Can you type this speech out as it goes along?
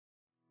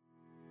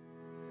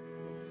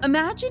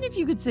Imagine if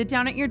you could sit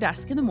down at your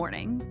desk in the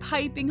morning,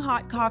 piping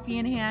hot coffee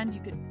in hand. You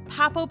could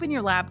pop open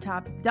your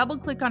laptop,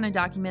 double-click on a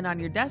document on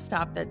your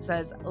desktop that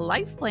says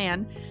Life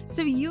Plan,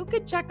 so you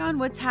could check on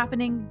what's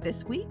happening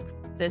this week,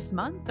 this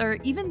month, or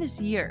even this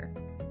year.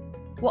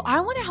 Well, I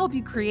want to help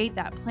you create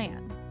that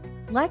plan.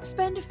 Let's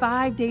spend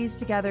 5 days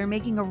together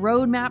making a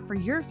roadmap for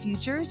your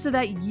future so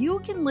that you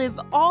can live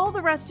all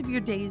the rest of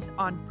your days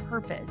on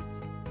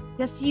purpose.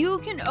 Yes, you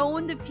can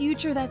own the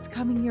future that's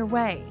coming your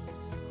way.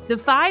 The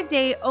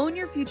 5-day Own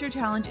Your Future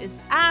Challenge is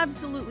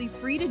absolutely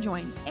free to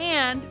join,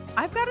 and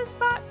I've got a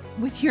spot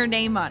with your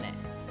name on it.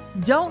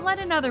 Don't let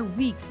another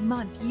week,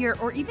 month, year,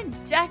 or even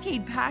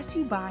decade pass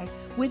you by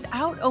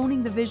without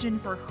owning the vision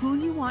for who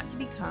you want to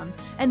become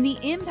and the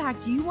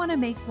impact you want to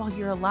make while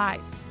you're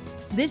alive.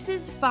 This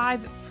is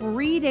 5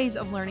 free days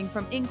of learning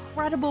from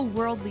incredible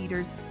world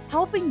leaders,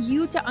 helping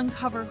you to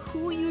uncover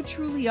who you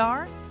truly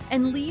are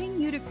and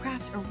leading you to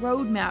craft a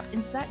roadmap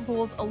and set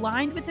goals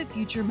aligned with the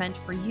future meant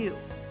for you.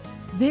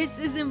 This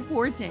is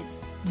important.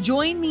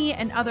 Join me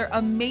and other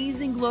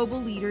amazing global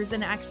leaders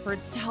and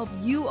experts to help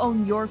you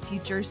own your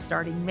future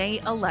starting May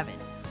 11th.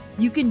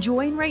 You can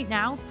join right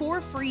now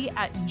for free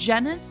at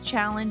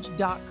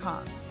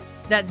jennaschallenge.com.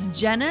 That's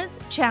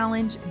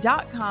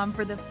jennaschallenge.com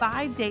for the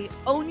 5-day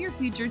Own Your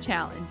Future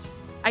Challenge.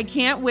 I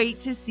can't wait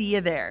to see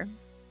you there.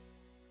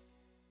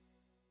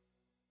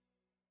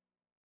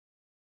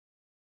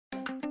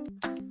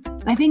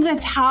 I think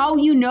that's how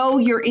you know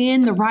you're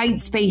in the right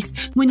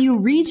space. When you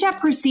reach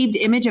that perceived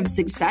image of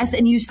success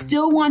and you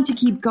still want to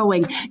keep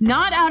going,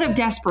 not out of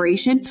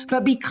desperation,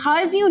 but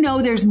because you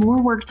know there's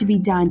more work to be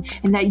done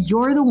and that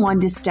you're the one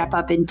to step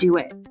up and do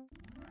it.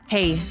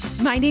 Hey,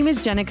 my name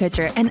is Jenna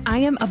Kutcher, and I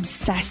am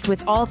obsessed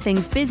with all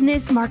things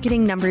business,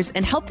 marketing, numbers,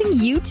 and helping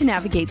you to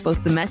navigate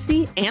both the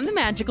messy and the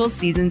magical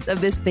seasons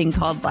of this thing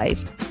called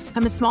life.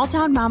 I'm a small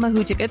town mama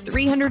who took a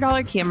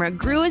 $300 camera,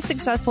 grew a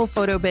successful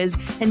photo biz,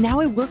 and now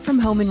I work from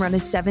home and run a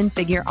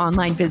 7-figure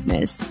online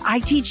business. I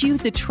teach you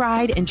the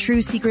tried and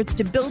true secrets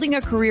to building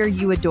a career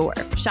you adore.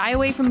 Shy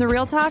away from the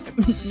real talk?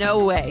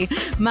 No way.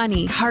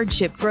 Money,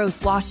 hardship,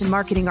 growth, loss, and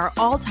marketing are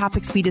all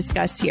topics we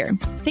discuss here.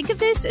 Think of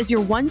this as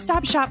your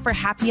one-stop shop for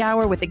happy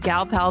hour with a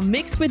gal pal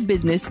mixed with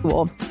business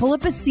school. Pull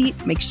up a seat,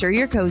 make sure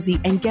you're cozy,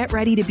 and get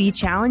ready to be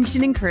challenged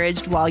and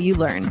encouraged while you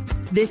learn.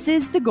 This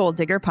is the Goal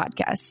Digger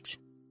Podcast.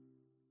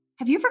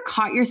 Have you ever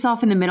caught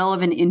yourself in the middle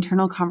of an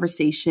internal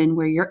conversation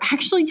where you're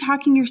actually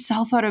talking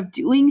yourself out of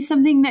doing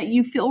something that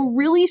you feel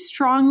really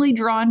strongly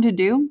drawn to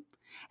do?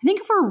 I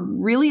think if we're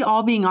really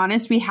all being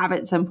honest, we have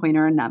at some point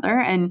or another.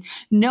 And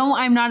no,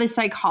 I'm not a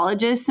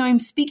psychologist, so I'm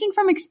speaking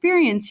from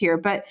experience here.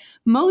 But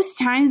most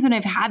times when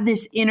I've had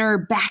this inner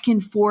back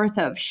and forth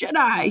of should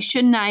I,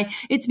 shouldn't I,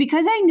 it's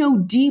because I know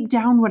deep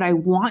down what I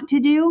want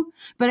to do,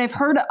 but I've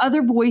heard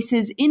other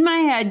voices in my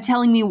head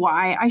telling me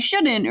why I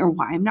shouldn't, or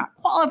why I'm not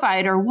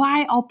qualified, or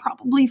why I'll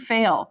probably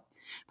fail.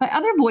 By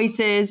other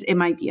voices, it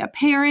might be a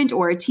parent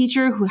or a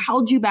teacher who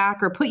held you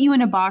back or put you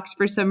in a box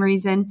for some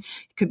reason.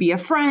 It could be a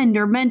friend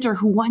or mentor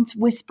who once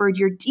whispered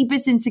your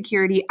deepest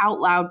insecurity out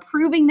loud,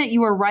 proving that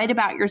you were right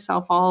about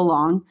yourself all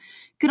along.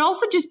 It could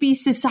also just be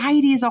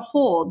society as a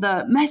whole,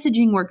 the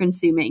messaging we're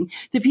consuming,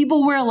 the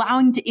people we're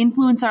allowing to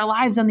influence our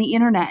lives on the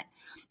internet.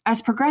 As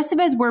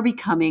progressive as we're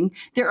becoming,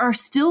 there are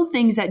still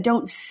things that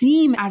don't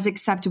seem as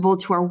acceptable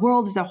to our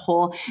world as a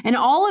whole, and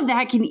all of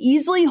that can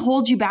easily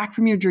hold you back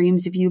from your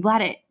dreams if you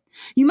let it.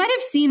 You might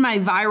have seen my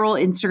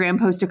viral Instagram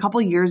post a couple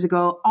years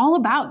ago all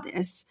about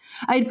this.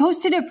 I had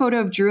posted a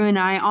photo of Drew and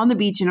I on the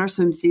beach in our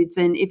swimsuits,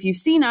 and if you've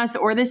seen us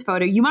or this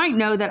photo, you might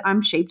know that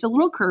I'm shaped a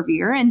little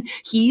curvier and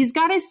he's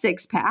got a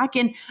 6-pack.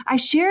 And I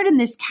shared in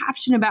this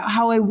caption about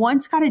how I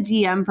once got a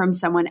DM from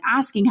someone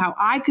asking how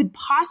I could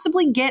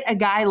possibly get a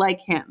guy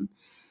like him.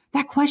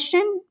 That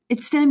question,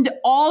 it stemmed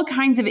all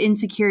kinds of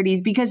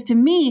insecurities because to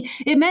me,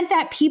 it meant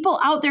that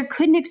people out there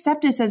couldn't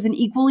accept us as an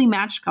equally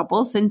matched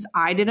couple since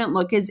I didn't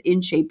look as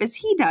in shape as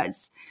he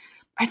does.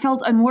 I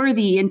felt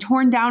unworthy and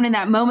torn down in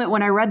that moment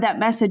when I read that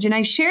message, and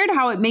I shared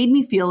how it made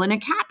me feel in a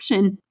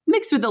caption,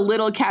 mixed with a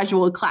little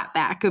casual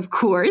clapback, of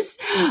course.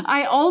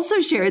 I also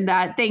shared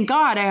that, thank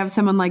God, I have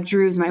someone like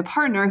Drew as my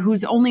partner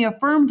who's only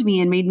affirmed me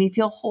and made me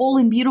feel whole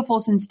and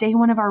beautiful since day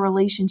one of our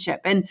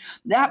relationship. And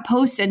that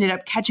post ended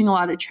up catching a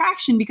lot of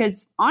traction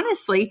because,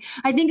 honestly,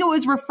 I think it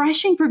was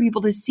refreshing for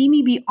people to see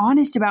me be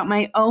honest about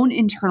my own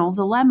internal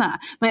dilemma,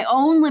 my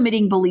own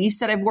limiting beliefs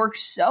that I've worked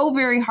so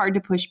very hard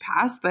to push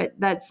past, but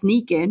that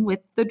sneak in with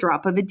the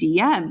drop of a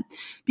DM.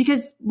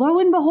 Because lo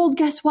and behold,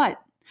 guess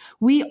what?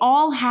 We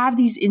all have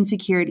these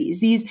insecurities,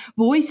 these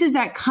voices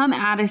that come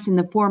at us in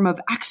the form of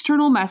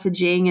external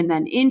messaging and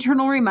then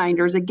internal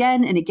reminders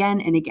again and again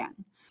and again.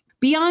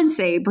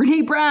 Beyonce,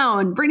 Brene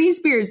Brown, Britney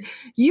Spears,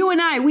 you and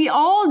I, we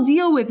all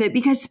deal with it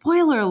because,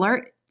 spoiler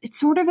alert, it's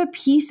sort of a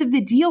piece of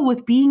the deal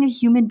with being a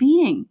human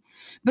being.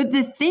 But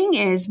the thing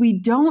is, we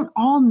don't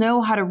all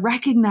know how to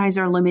recognize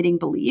our limiting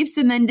beliefs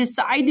and then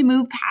decide to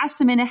move past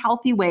them in a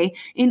healthy way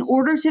in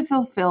order to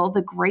fulfill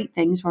the great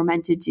things we're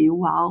meant to do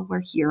while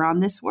we're here on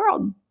this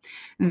world.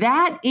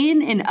 That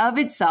in and of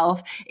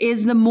itself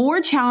is the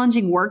more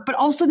challenging work, but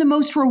also the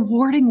most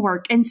rewarding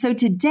work. And so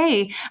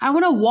today, I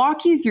want to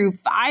walk you through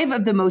 5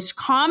 of the most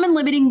common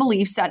limiting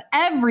beliefs that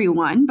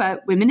everyone,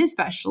 but women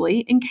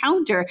especially,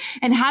 encounter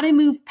and how to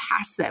move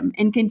past them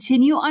and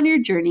continue on your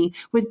journey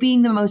with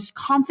being the most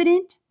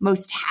confident,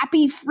 most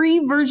happy, free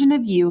version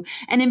of you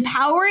and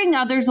empowering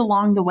others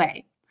along the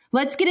way.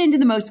 Let's get into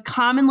the most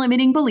common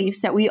limiting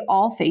beliefs that we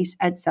all face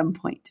at some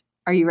point.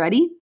 Are you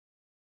ready?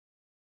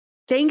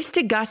 Thanks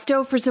to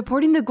Gusto for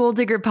supporting the Goal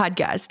Digger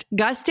podcast.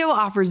 Gusto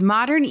offers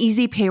modern,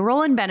 easy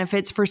payroll and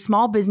benefits for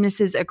small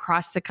businesses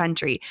across the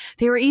country.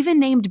 They were even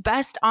named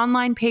Best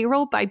Online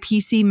Payroll by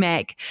PC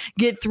Mag.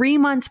 Get 3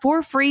 months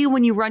for free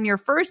when you run your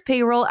first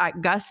payroll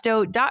at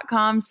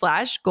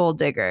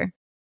gusto.com/goaldigger.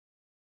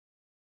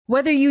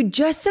 Whether you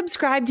just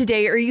subscribed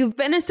today or you've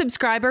been a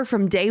subscriber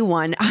from day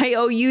one, I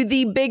owe you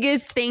the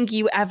biggest thank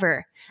you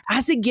ever.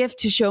 As a gift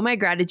to show my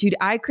gratitude,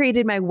 I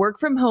created my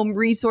work from home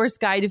resource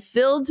guide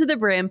filled to the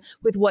brim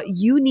with what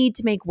you need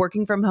to make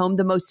working from home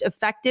the most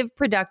effective,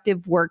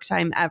 productive work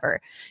time ever.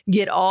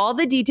 Get all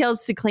the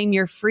details to claim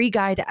your free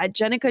guide at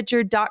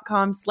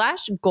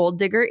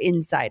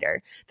jennakutcher.com/goaldiggerinsider.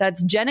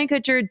 That's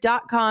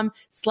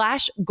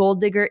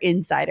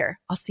jennakutcher.com/goaldiggerinsider.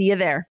 I'll see you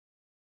there.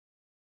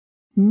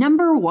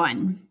 Number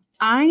 1,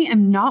 I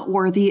am not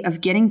worthy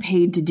of getting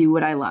paid to do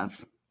what I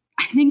love.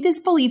 I think this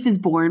belief is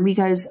born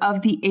because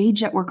of the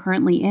age that we're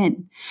currently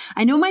in.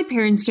 I know my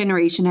parents'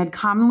 generation had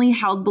commonly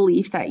held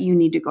belief that you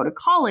need to go to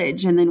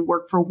college and then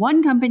work for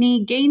one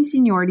company, gain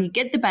seniority,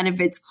 get the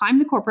benefits, climb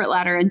the corporate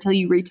ladder until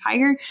you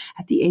retire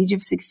at the age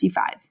of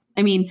 65.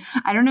 I mean,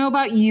 I don't know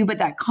about you, but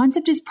that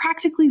concept is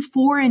practically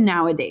foreign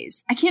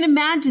nowadays. I can't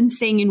imagine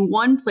staying in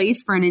one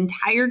place for an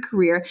entire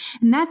career,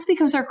 and that's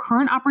because our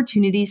current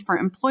opportunities for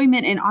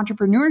employment and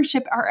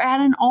entrepreneurship are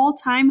at an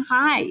all-time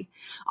high.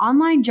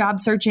 Online job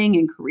searching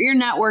and career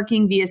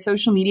networking via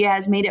social media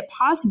has made it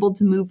possible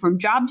to move from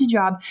job to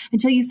job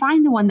until you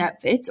find the one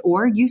that fits,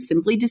 or you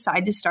simply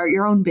decide to start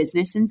your own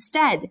business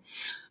instead.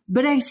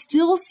 But I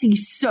still see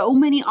so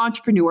many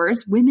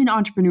entrepreneurs, women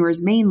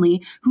entrepreneurs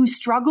mainly, who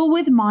struggle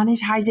with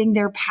monetizing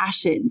their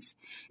passions.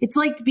 It's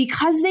like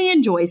because they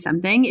enjoy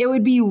something, it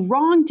would be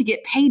wrong to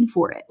get paid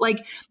for it.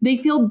 Like they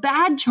feel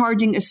bad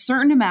charging a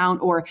certain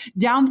amount or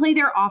downplay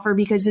their offer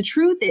because the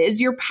truth is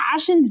your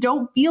passions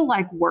don't feel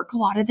like work a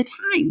lot of the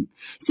time.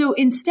 So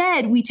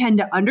instead, we tend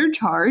to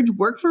undercharge,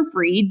 work for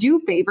free,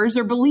 do favors,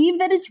 or believe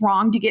that it's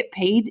wrong to get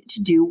paid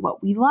to do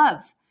what we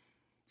love.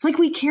 It's like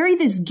we carry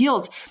this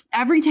guilt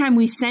every time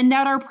we send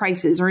out our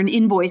prices or an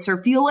invoice or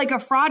feel like a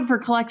fraud for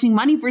collecting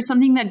money for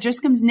something that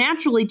just comes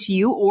naturally to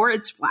you or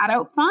it's flat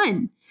out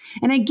fun.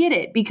 And I get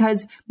it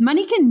because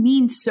money can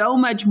mean so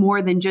much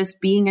more than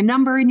just being a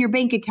number in your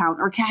bank account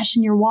or cash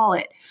in your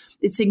wallet.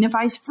 It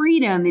signifies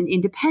freedom and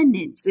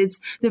independence.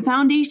 It's the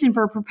foundation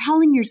for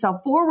propelling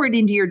yourself forward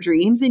into your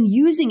dreams and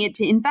using it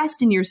to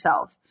invest in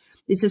yourself.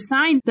 It's a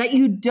sign that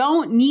you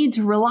don't need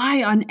to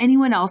rely on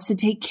anyone else to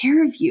take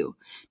care of you.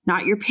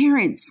 Not your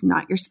parents,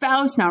 not your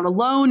spouse, not a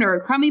loan or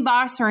a crummy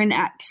boss or an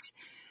ex.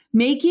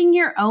 Making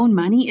your own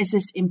money is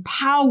this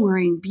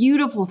empowering,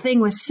 beautiful thing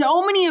with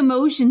so many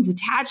emotions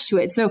attached to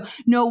it. So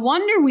no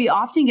wonder we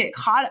often get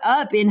caught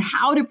up in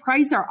how to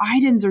price our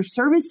items or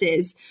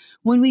services.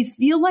 When we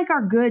feel like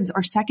our goods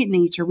are second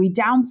nature, we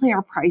downplay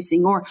our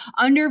pricing or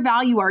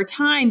undervalue our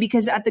time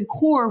because at the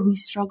core, we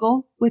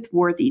struggle with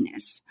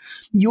worthiness.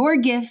 Your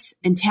gifts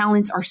and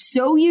talents are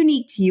so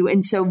unique to you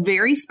and so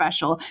very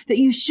special that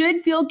you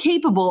should feel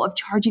capable of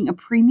charging a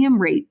premium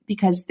rate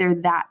because they're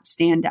that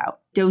standout.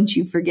 Don't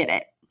you forget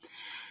it.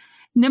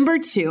 Number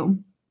 2,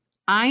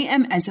 I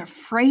am as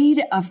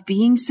afraid of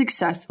being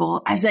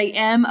successful as I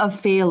am of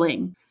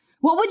failing.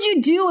 What would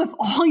you do if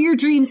all your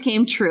dreams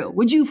came true?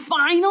 Would you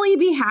finally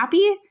be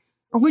happy?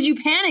 Or would you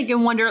panic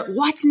and wonder,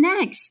 what's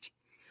next?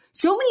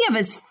 So many of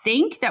us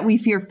think that we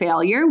fear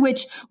failure,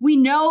 which we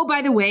know,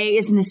 by the way,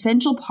 is an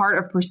essential part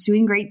of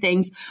pursuing great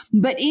things.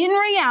 But in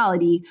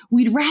reality,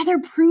 we'd rather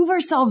prove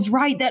ourselves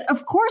right that,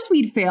 of course,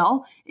 we'd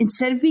fail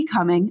instead of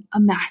becoming a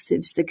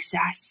massive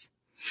success.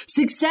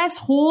 Success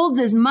holds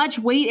as much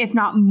weight, if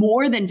not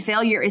more, than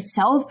failure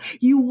itself.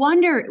 You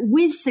wonder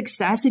with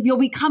success if you'll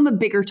become a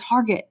bigger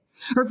target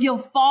or if you'll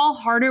fall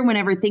harder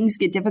whenever things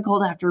get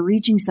difficult after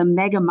reaching some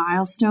mega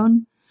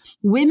milestone.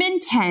 Women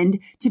tend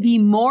to be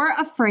more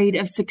afraid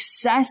of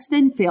success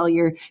than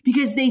failure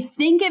because they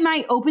think it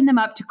might open them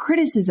up to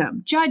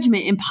criticism,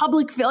 judgment, and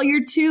public failure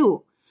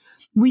too.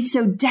 We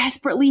so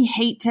desperately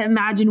hate to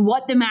imagine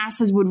what the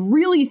masses would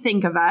really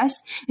think of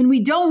us, and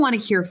we don't want to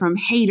hear from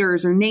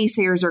haters or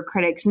naysayers or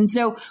critics. And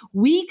so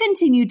we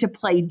continue to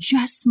play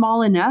just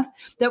small enough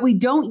that we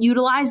don't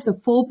utilize the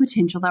full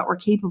potential that we're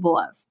capable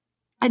of.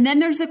 And then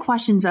there's the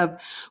questions of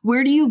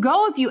where do you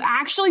go if you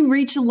actually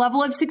reach a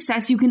level of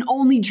success you can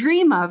only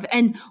dream of?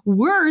 And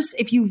worse,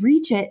 if you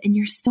reach it and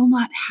you're still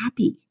not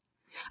happy.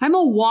 I'm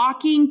a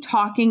walking,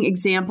 talking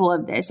example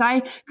of this.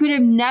 I could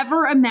have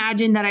never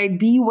imagined that I'd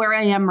be where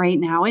I am right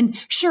now. And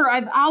sure,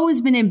 I've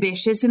always been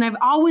ambitious and I've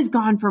always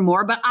gone for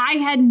more, but I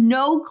had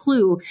no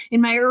clue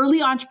in my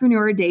early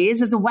entrepreneur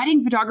days as a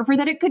wedding photographer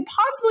that it could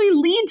possibly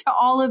lead to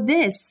all of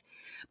this.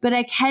 But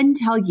I can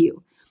tell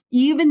you,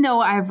 even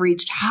though I've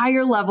reached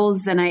higher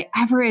levels than I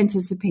ever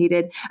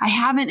anticipated, I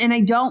haven't and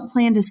I don't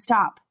plan to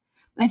stop.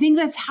 I think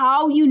that's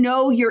how you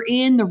know you're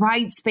in the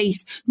right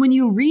space. When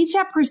you reach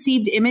that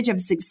perceived image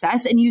of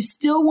success and you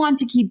still want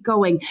to keep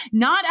going,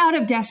 not out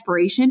of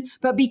desperation,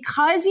 but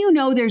because you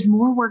know there's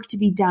more work to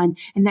be done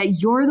and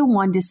that you're the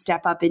one to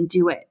step up and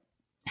do it.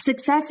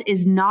 Success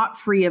is not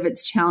free of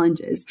its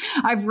challenges.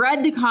 I've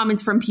read the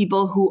comments from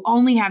people who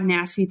only have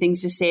nasty things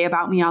to say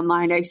about me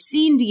online. I've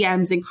seen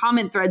DMs and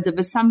comment threads of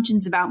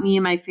assumptions about me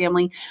and my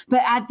family.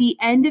 But at the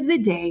end of the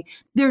day,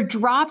 they're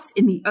drops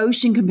in the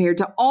ocean compared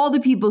to all the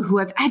people who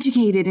have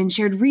educated and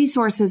shared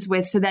resources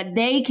with so that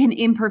they can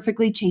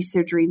imperfectly chase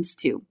their dreams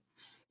too.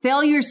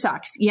 Failure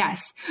sucks,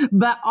 yes,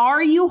 but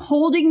are you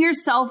holding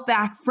yourself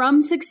back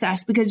from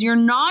success because you're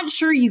not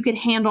sure you could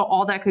handle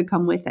all that could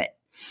come with it?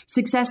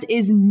 Success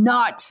is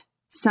not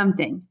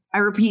something, I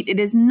repeat, it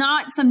is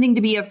not something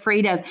to be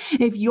afraid of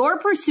if you're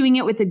pursuing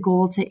it with the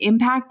goal to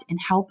impact and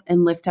help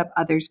and lift up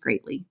others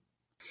greatly.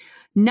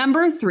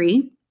 Number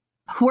 3,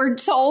 we're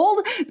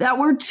told that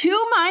we're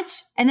too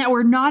much and that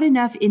we're not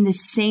enough in the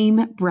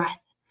same breath.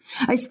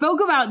 I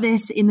spoke about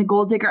this in the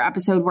Goal Digger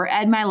episode where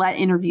Ed Mylett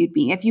interviewed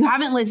me. If you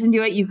haven't listened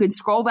to it, you can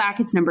scroll back.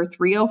 It's number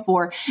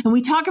 304. And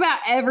we talk about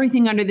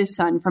everything under the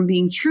sun, from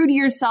being true to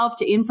yourself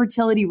to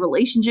infertility,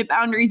 relationship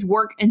boundaries,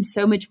 work, and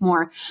so much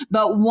more.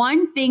 But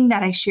one thing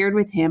that I shared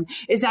with him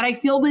is that I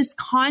feel this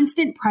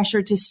constant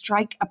pressure to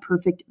strike a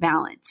perfect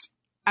balance.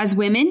 As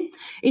women,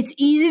 it's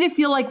easy to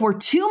feel like we're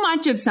too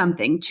much of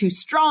something, too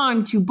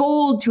strong, too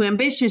bold, too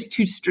ambitious,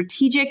 too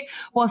strategic,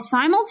 while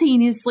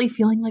simultaneously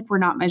feeling like we're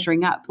not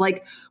measuring up.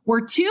 Like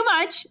we're too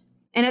much,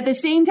 and at the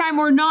same time,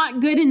 we're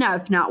not good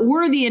enough, not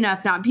worthy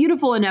enough, not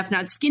beautiful enough,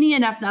 not skinny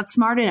enough, not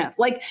smart enough.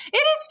 Like it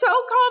is so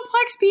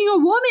complex being a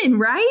woman,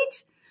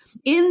 right?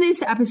 In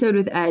this episode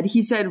with Ed,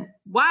 he said,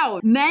 wow,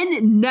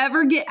 men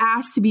never get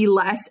asked to be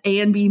less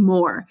and be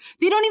more.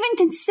 They don't even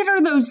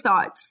consider those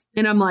thoughts.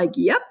 And I'm like,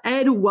 yep,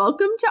 Ed,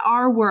 welcome to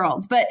our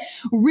world. But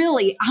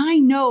really, I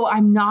know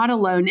I'm not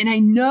alone. And I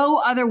know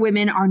other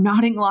women are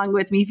nodding along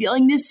with me,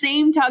 feeling the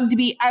same tug to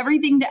be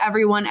everything to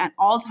everyone at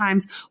all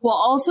times, while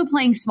also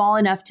playing small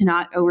enough to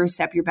not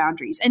overstep your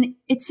boundaries. And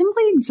it's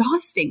simply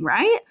exhausting,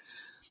 right?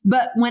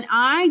 But when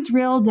I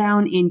drill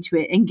down into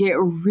it and get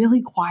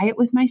really quiet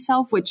with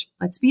myself, which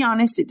let's be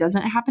honest, it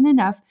doesn't happen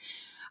enough,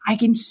 I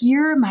can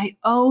hear my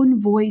own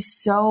voice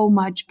so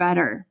much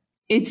better.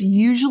 It's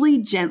usually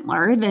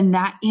gentler than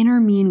that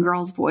inner mean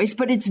girl's voice,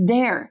 but it's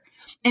there.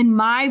 And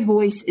my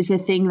voice is the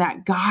thing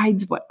that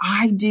guides what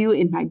I do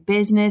in my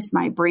business,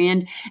 my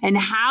brand, and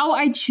how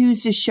I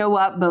choose to show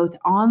up both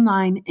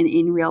online and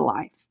in real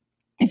life.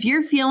 If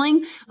you're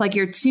feeling like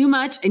you're too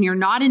much and you're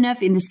not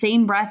enough in the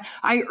same breath,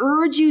 I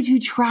urge you to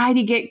try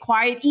to get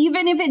quiet,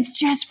 even if it's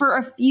just for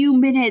a few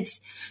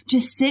minutes.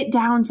 Just sit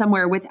down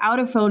somewhere without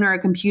a phone or a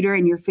computer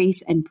in your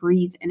face and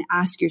breathe and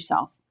ask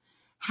yourself,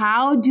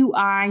 how do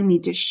I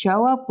need to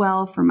show up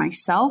well for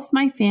myself,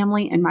 my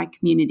family, and my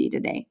community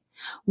today?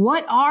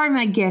 What are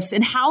my gifts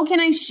and how can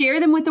I share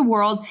them with the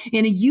world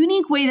in a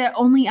unique way that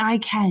only I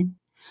can?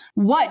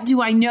 What do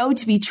I know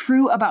to be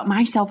true about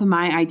myself and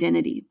my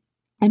identity?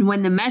 And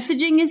when the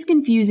messaging is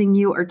confusing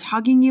you or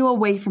tugging you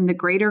away from the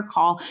greater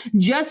call,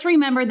 just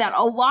remember that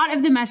a lot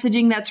of the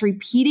messaging that's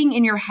repeating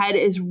in your head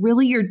is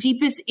really your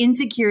deepest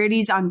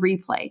insecurities on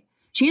replay.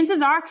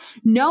 Chances are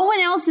no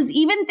one else is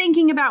even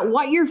thinking about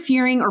what you're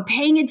fearing or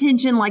paying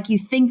attention like you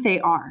think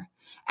they are.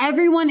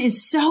 Everyone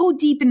is so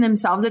deep in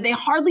themselves that they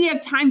hardly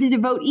have time to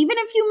devote even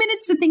a few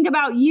minutes to think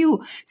about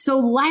you. So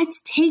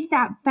let's take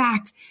that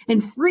fact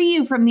and free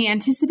you from the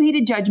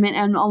anticipated judgment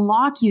and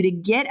unlock you to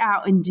get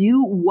out and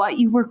do what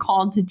you were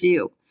called to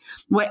do.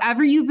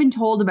 Whatever you've been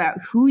told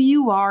about who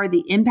you are,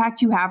 the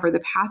impact you have, or the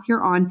path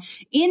you're on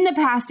in the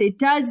past, it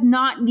does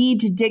not need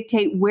to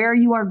dictate where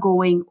you are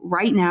going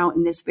right now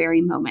in this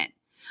very moment.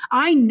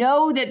 I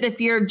know that the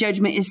fear of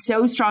judgment is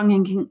so strong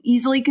and can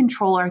easily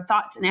control our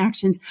thoughts and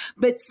actions,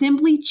 but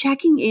simply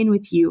checking in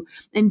with you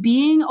and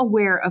being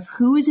aware of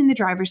who is in the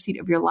driver's seat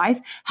of your life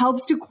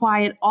helps to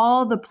quiet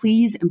all the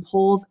pleas and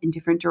pulls in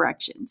different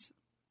directions.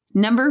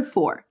 Number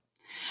 4,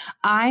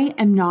 I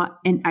am not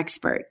an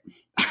expert.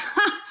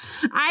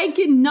 I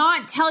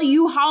cannot tell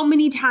you how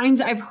many times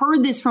I've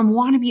heard this from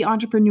wannabe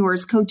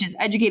entrepreneurs, coaches,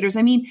 educators.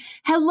 I mean,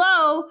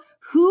 hello,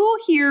 who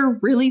here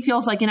really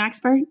feels like an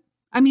expert?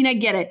 I mean, I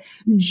get it.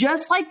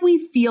 Just like we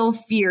feel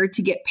fear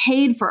to get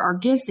paid for our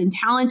gifts and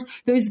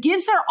talents, those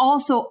gifts are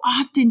also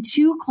often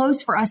too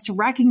close for us to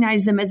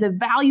recognize them as a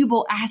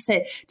valuable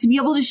asset to be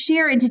able to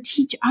share and to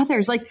teach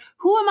others. Like,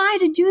 who am I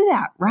to do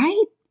that,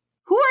 right?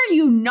 Who are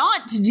you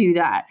not to do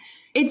that?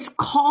 It's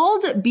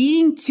called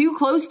being too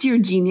close to your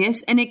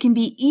genius, and it can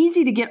be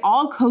easy to get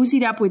all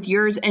cozied up with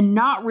yours and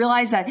not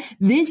realize that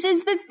this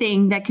is the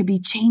thing that could be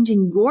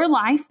changing your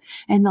life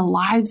and the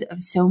lives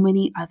of so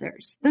many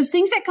others. Those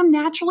things that come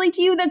naturally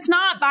to you, that's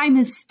not by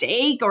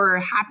mistake or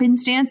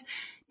happenstance.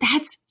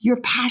 That's your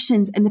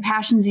passions and the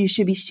passions you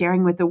should be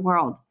sharing with the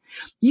world.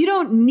 You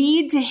don't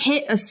need to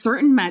hit a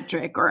certain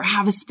metric or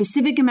have a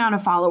specific amount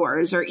of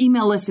followers or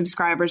email list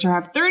subscribers or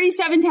have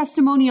 37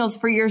 testimonials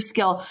for your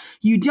skill.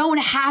 You don't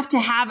have to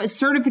have a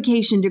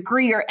certification,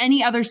 degree, or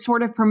any other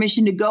sort of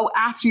permission to go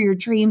after your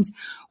dreams.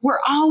 We're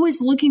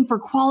always looking for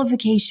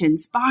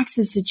qualifications,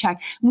 boxes to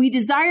check. We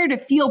desire to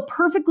feel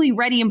perfectly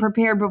ready and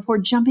prepared before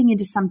jumping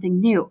into something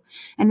new.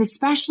 And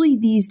especially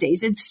these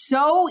days, it's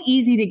so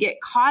easy to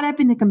get caught up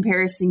in the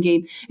comparison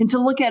game and to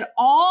look at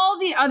all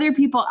the other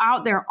people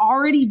out there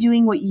already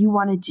doing what you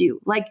want to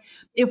do. Like,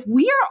 if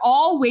we are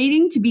all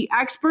waiting to be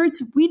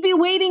experts, we'd be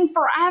waiting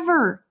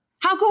forever.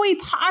 How can we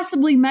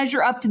possibly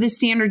measure up to the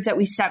standards that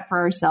we set for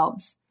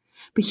ourselves?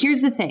 But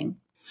here's the thing.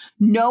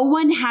 No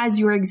one has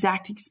your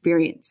exact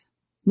experience.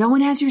 No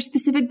one has your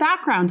specific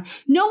background.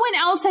 No one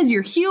else has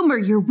your humor,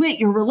 your wit,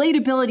 your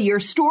relatability, your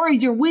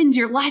stories, your wins,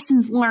 your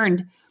lessons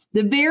learned.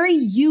 The very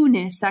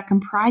you-ness that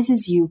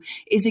comprises you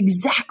is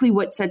exactly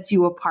what sets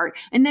you apart.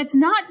 And that's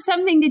not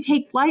something to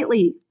take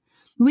lightly.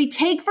 We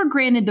take for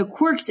granted the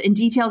quirks and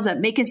details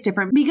that make us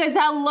different because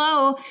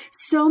hello,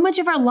 so much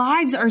of our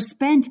lives are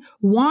spent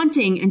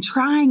wanting and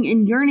trying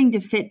and yearning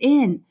to fit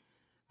in.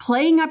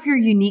 Playing up your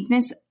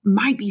uniqueness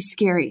might be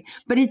scary,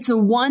 but it's the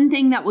one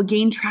thing that will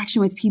gain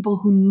traction with people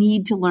who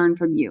need to learn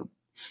from you.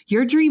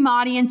 Your dream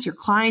audience, your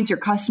clients, your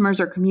customers,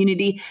 or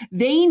community,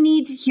 they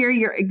need to hear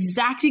your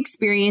exact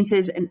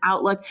experiences and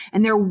outlook,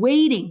 and they're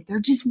waiting.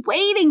 They're just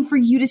waiting for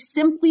you to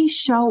simply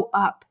show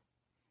up.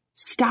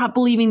 Stop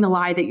believing the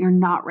lie that you're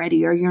not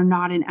ready or you're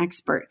not an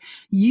expert.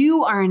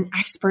 You are an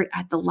expert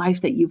at the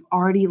life that you've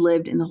already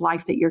lived and the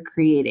life that you're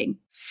creating.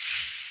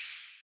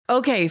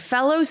 Okay,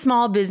 fellow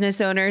small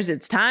business owners,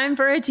 it's time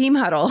for a team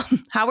huddle.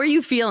 How are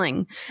you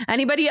feeling?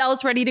 Anybody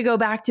else ready to go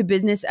back to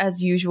business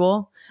as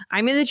usual?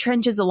 I'm in the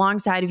trenches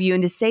alongside of you,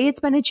 and to say it's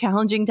been a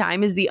challenging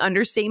time is the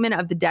understatement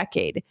of the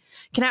decade.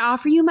 Can I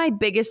offer you my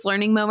biggest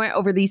learning moment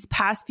over these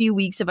past few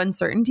weeks of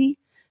uncertainty?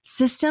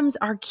 Systems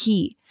are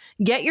key.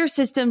 Get your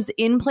systems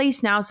in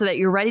place now so that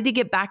you're ready to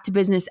get back to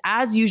business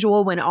as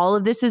usual when all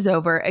of this is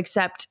over,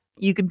 except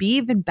you could be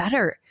even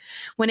better.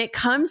 When it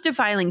comes to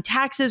filing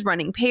taxes,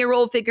 running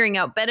payroll, figuring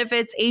out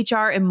benefits,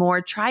 HR, and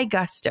more, try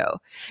Gusto.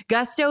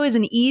 Gusto is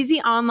an easy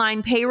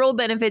online payroll,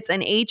 benefits,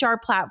 and HR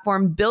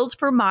platform built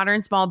for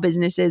modern small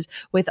businesses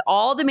with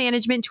all the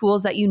management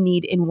tools that you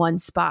need in one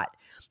spot.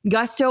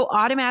 Gusto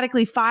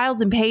automatically files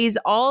and pays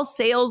all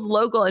sales,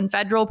 local, and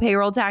federal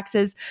payroll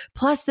taxes.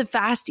 Plus, the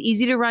fast,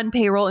 easy-to-run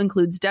payroll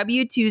includes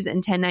W-2s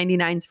and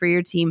 1099s for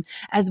your team,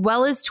 as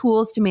well as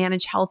tools to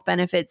manage health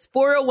benefits,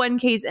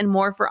 401ks, and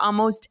more for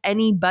almost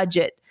any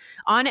budget.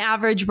 On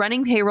average,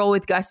 running payroll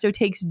with Gusto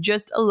takes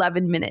just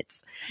 11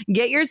 minutes.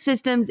 Get your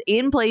systems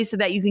in place so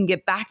that you can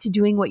get back to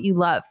doing what you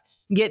love.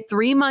 Get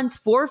 3 months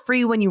for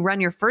free when you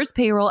run your first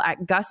payroll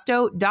at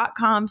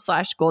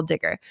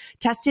gusto.com/goaldigger.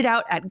 Test it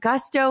out at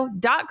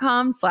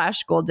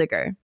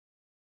gusto.com/goaldigger.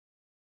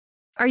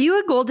 Are you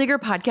a Goal Digger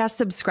podcast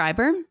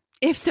subscriber?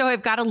 If so,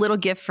 I've got a little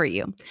gift for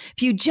you.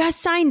 If you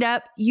just signed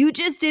up, you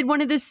just did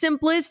one of the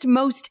simplest,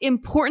 most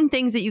important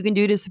things that you can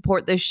do to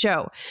support this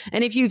show.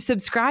 And if you've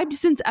subscribed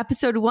since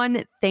episode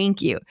 1,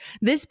 thank you.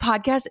 This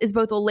podcast is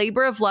both a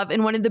labor of love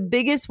and one of the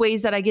biggest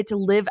ways that I get to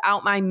live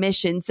out my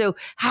mission. So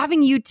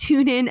having you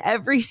tune in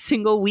every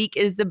single week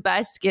is the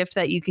best gift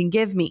that you can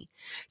give me.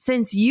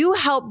 Since you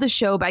helped the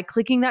show by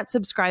clicking that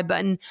subscribe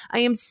button, I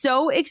am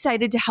so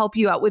excited to help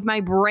you out with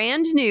my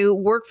brand new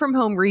work from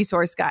home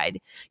resource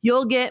guide.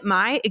 You'll get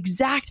my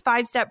exact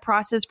 5-step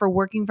process for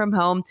working from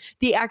home,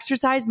 the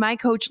exercise my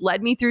coach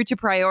led me through to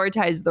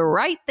prioritize the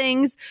right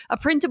things, a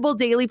printable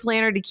daily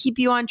planner to keep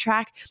you on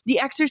track, the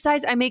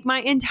exercise I make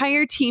my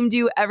entire team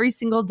do every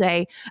single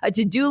day, a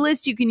to-do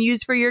list you can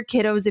use for your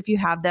kiddos if you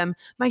have them,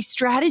 my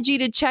strategy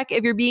to check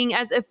if you're being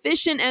as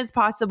efficient as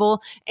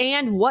possible,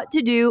 and what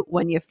to do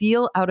when you feel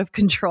out of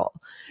control.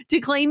 To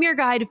claim your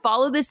guide,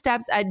 follow the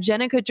steps at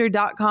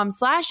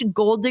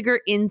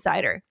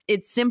jennakutcher.com/goaldiggerinsider.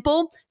 It's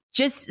simple.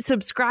 Just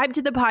subscribe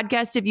to the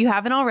podcast if you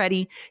haven't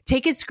already.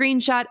 Take a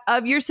screenshot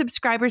of your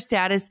subscriber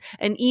status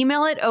and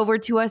email it over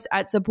to us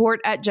at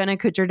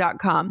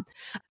support@jennakutcher.com.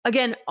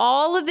 Again,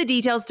 all of the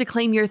details to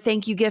claim your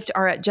thank you gift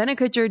are at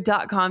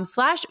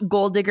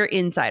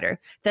jennakutcher.com/goaldiggerinsider.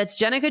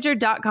 That's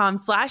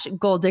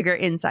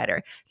jennakutcher.com/goaldiggerinsider.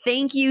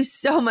 Thank you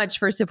so much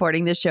for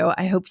supporting the show.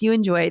 I hope you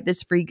enjoy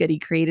this free goodie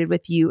created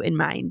with you in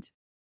mind.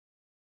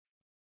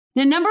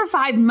 Now, number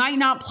 5 might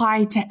not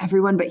apply to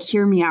everyone, but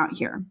hear me out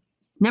here.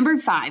 Number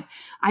 5,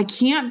 I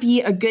can't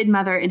be a good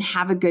mother and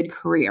have a good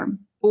career.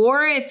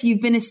 Or if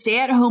you've been a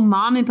stay-at-home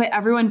mom and put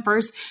everyone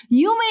first,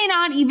 you may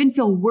not even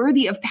feel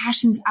worthy of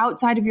passions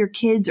outside of your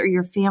kids or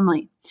your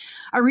family.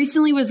 I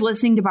recently was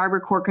listening to Barbara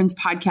Corcoran's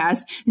podcast,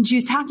 and she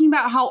was talking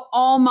about how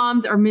all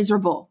moms are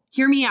miserable.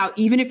 Hear me out,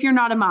 even if you're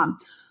not a mom.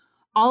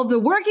 All of the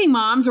working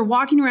moms are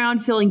walking around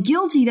feeling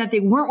guilty that they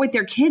weren't with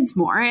their kids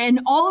more. And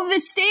all of the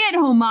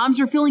stay-at-home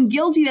moms are feeling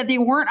guilty that they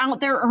weren't out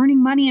there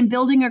earning money and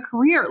building a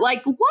career.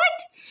 Like, what?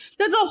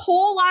 There's a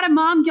whole lot of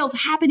mom guilt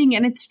happening,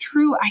 and it's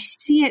true. I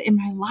see it in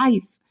my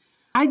life.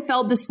 I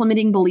felt this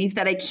limiting belief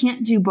that I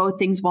can't do both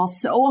things well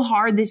so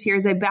hard this year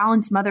as I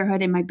balance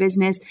motherhood and my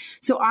business.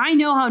 So I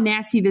know how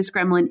nasty this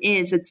gremlin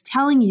is. It's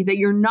telling you that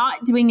you're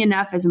not doing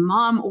enough as a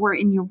mom or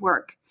in your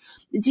work.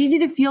 It's easy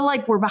to feel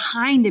like we're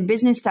behind in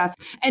business stuff.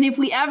 And if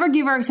we ever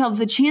give ourselves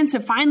the chance to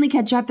finally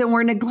catch up, then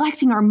we're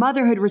neglecting our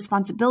motherhood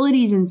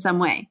responsibilities in some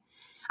way.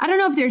 I don't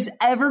know if there's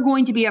ever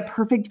going to be a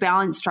perfect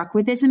balance struck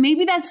with this. And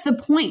maybe that's the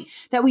point,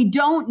 that we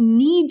don't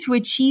need to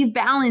achieve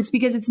balance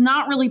because it's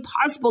not really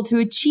possible to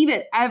achieve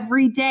it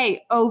every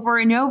day over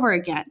and over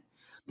again.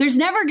 There's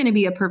never going to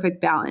be a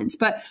perfect balance,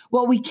 but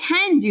what we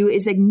can do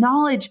is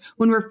acknowledge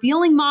when we're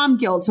feeling mom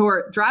guilt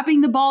or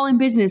dropping the ball in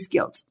business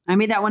guilt. I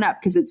made that one up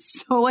because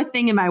it's so a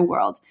thing in my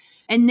world.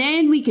 And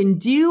then we can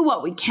do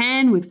what we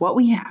can with what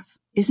we have.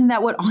 Isn't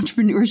that what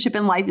entrepreneurship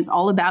in life is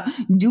all about?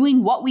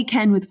 Doing what we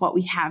can with what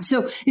we have.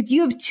 So if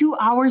you have 2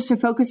 hours to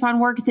focus on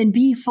work, then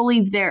be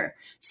fully there.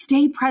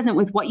 Stay present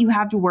with what you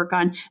have to work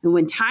on. And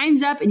when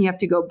time's up and you have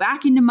to go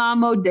back into mom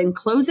mode, then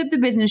close up the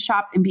business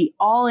shop and be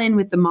all in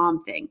with the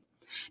mom thing.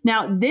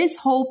 Now, this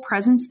whole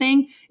presence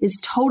thing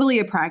is totally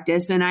a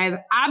practice, and I have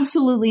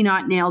absolutely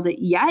not nailed it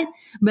yet,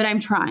 but I'm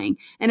trying.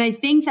 And I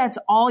think that's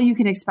all you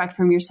can expect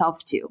from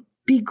yourself too.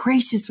 Be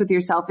gracious with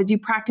yourself as you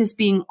practice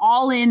being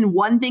all in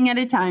one thing at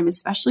a time,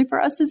 especially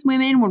for us as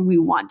women when we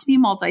want to be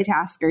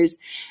multitaskers.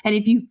 And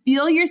if you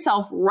feel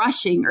yourself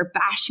rushing or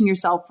bashing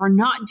yourself for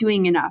not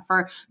doing enough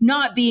or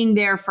not being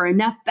there for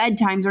enough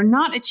bedtimes or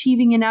not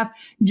achieving enough,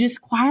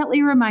 just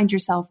quietly remind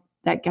yourself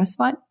that guess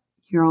what?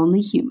 You're only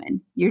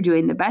human. You're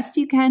doing the best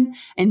you can,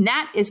 and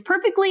that is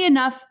perfectly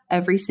enough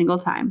every single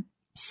time.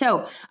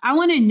 So I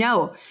want to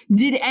know,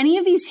 did any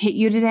of these hit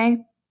you today?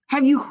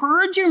 Have you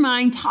heard your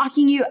mind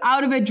talking you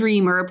out of a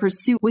dream or a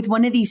pursuit with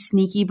one of these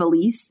sneaky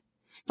beliefs?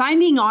 If I'm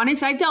being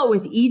honest, I've dealt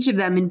with each of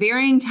them in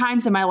varying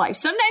times in my life,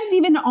 sometimes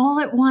even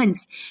all at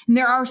once. And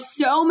there are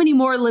so many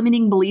more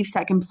limiting beliefs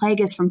that can plague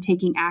us from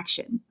taking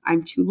action.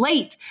 I'm too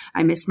late.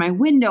 I missed my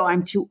window.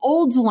 I'm too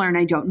old to learn.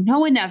 I don't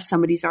know enough.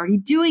 Somebody's already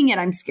doing it.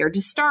 I'm scared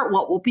to start.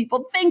 What will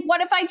people think?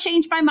 What if I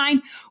change my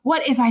mind?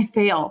 What if I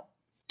fail?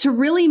 To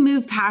really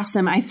move past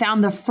them, I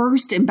found the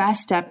first and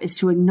best step is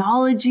to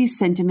acknowledge these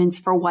sentiments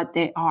for what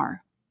they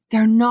are.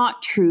 They're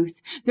not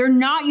truth. They're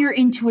not your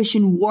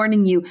intuition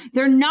warning you.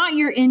 They're not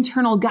your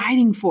internal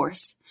guiding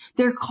force.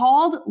 They're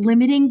called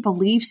limiting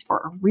beliefs for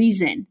a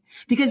reason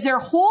because they're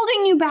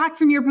holding you back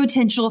from your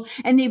potential,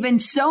 and they've been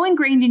so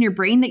ingrained in your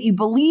brain that you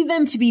believe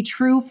them to be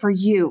true for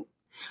you.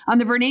 On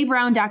the Brené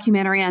Brown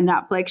documentary on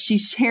Netflix, she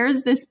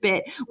shares this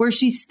bit where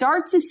she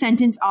starts a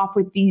sentence off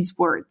with these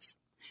words: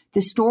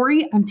 "The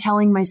story I'm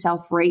telling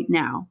myself right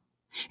now."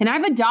 And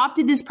I've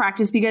adopted this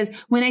practice because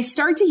when I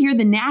start to hear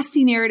the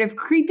nasty narrative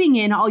creeping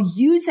in, I'll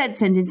use that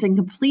sentence and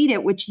complete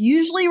it, which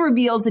usually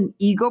reveals an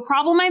ego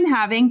problem I'm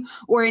having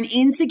or an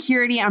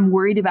insecurity I'm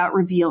worried about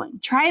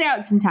revealing. Try it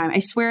out sometime. I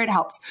swear it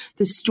helps.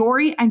 The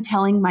story I'm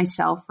telling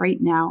myself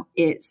right now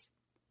is.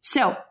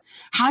 So,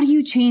 how do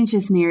you change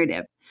this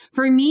narrative?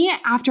 For me,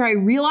 after I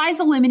realize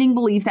the limiting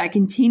belief that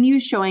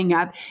continues showing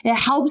up, it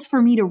helps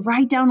for me to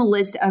write down a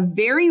list of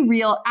very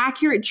real,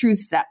 accurate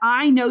truths that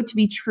I know to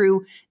be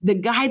true, the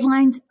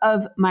guidelines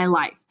of my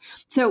life.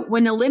 So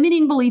when a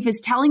limiting belief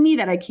is telling me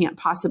that I can't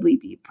possibly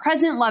be a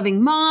present,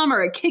 loving mom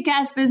or a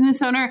kick-ass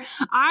business owner,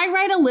 I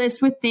write a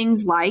list with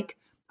things like,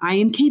 I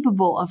am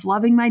capable of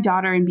loving my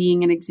daughter and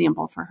being an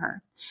example for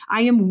her.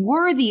 I am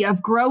worthy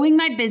of growing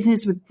my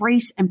business with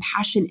grace and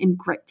passion and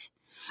grit.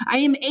 I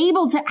am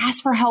able to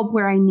ask for help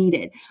where I need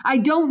it. I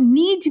don't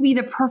need to be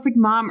the perfect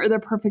mom or the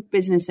perfect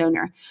business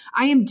owner.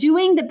 I am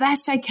doing the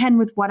best I can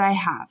with what I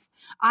have.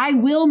 I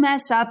will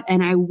mess up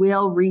and I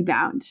will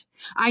rebound.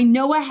 I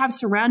know I have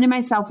surrounded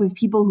myself with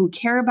people who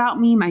care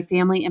about me, my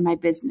family, and my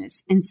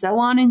business, and so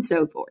on and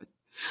so forth.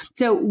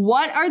 So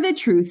what are the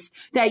truths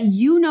that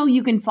you know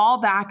you can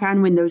fall back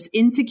on when those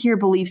insecure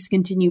beliefs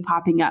continue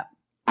popping up?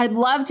 I'd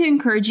love to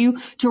encourage you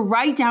to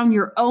write down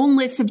your own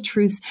list of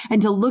truths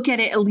and to look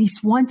at it at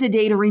least once a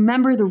day to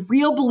remember the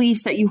real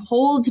beliefs that you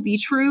hold to be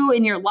true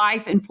in your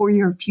life and for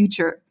your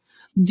future.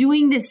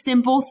 Doing this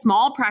simple,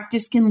 small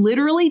practice can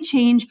literally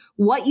change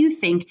what you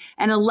think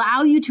and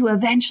allow you to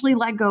eventually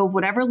let go of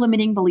whatever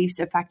limiting beliefs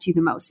affect you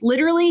the most.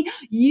 Literally,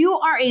 you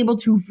are able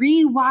to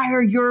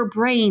rewire your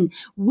brain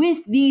with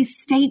these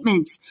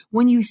statements.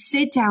 When you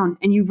sit down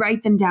and you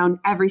write them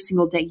down every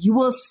single day, you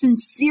will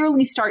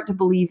sincerely start to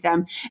believe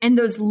them, and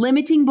those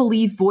limiting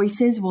belief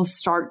voices will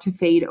start to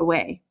fade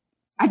away.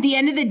 At the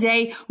end of the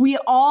day, we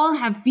all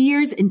have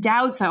fears and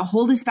doubts that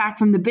hold us back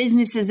from the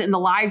businesses and the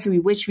lives we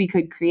wish we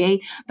could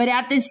create. But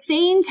at the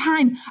same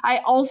time, I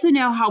also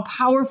know how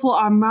powerful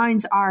our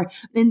minds are.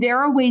 And there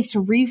are ways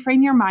to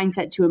reframe your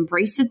mindset to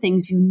embrace the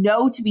things you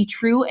know to be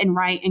true and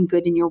right and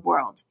good in your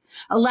world.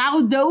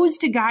 Allow those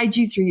to guide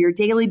you through your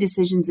daily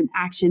decisions and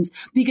actions,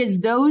 because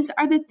those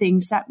are the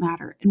things that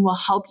matter and will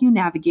help you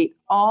navigate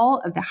all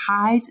of the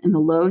highs and the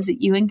lows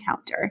that you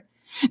encounter.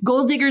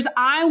 Goal diggers,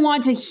 I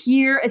want to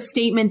hear a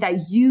statement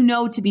that you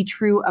know to be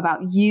true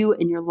about you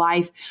and your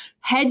life.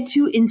 Head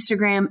to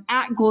Instagram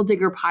at Goal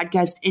Digger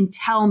Podcast and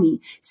tell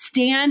me,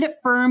 stand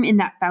firm in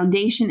that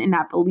foundation, in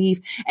that belief,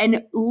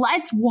 and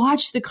let's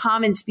watch the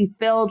comments be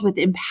filled with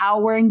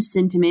empowering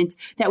sentiments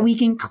that we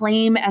can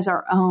claim as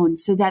our own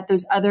so that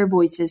those other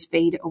voices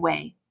fade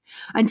away.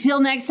 Until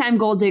next time,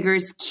 goal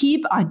diggers,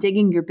 keep on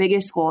digging your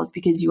biggest goals,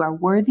 because you are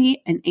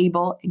worthy and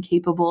able and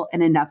capable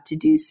and enough to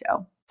do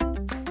so.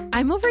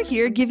 I'm over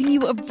here giving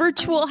you a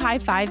virtual high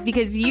five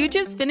because you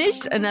just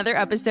finished another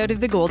episode of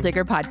the Goal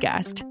Digger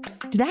Podcast.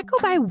 Did that go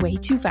by way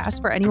too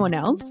fast for anyone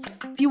else?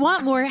 If you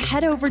want more,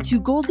 head over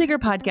to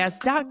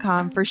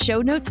goaldiggerpodcast.com for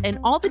show notes and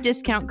all the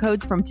discount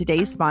codes from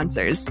today's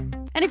sponsors.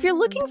 And if you're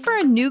looking for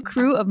a new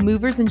crew of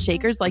movers and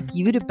shakers like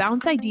you to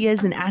bounce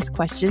ideas and ask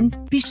questions,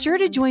 be sure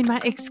to join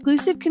my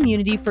exclusive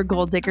community for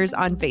goal diggers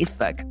on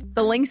Facebook.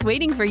 The link's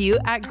waiting for you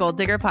at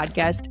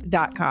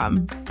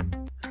goaldiggerpodcast.com.